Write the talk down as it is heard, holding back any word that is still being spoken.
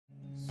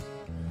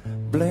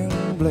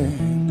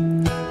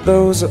bling,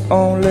 those are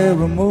only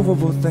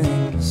removable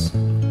things.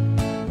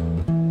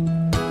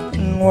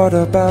 What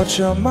about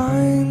your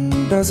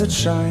mind? Does it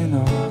shine,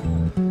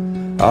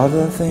 or are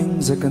there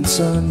things that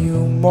concern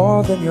you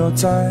more than your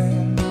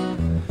time?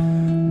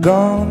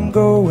 Gone,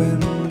 going,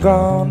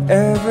 gone,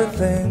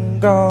 everything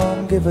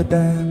gone, give a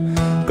damn.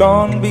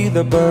 Gone be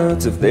the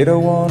birds if they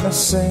don't wanna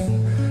sing.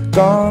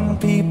 Gone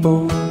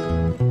people,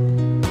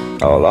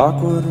 all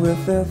awkward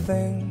with their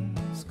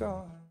things.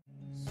 Gone.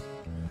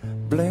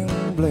 Bling,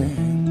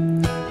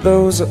 bling,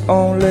 those are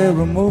only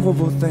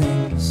removable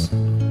things.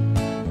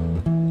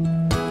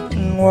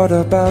 What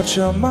about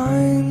your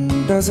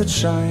mind? Does it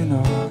shine,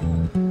 or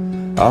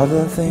are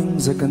there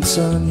things that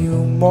concern you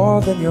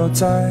more than your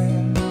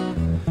time?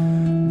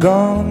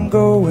 Gone,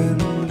 going,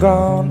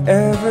 gone,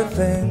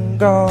 everything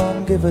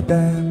gone, give a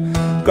damn.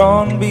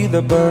 Gone be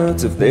the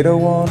birds if they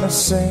don't wanna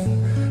sing.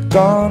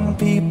 Gone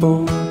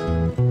people,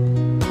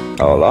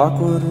 all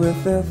awkward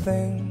with their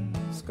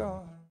things.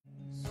 Gone.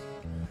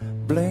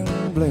 Bling,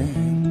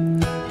 bling,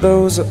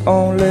 those are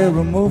only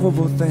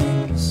removable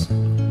things.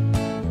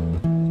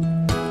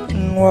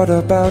 What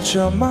about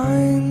your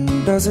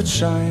mind? Does it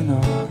shine,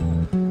 or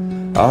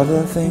are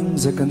there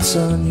things that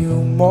concern you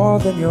more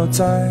than your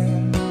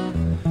time?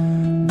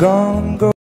 Gone, go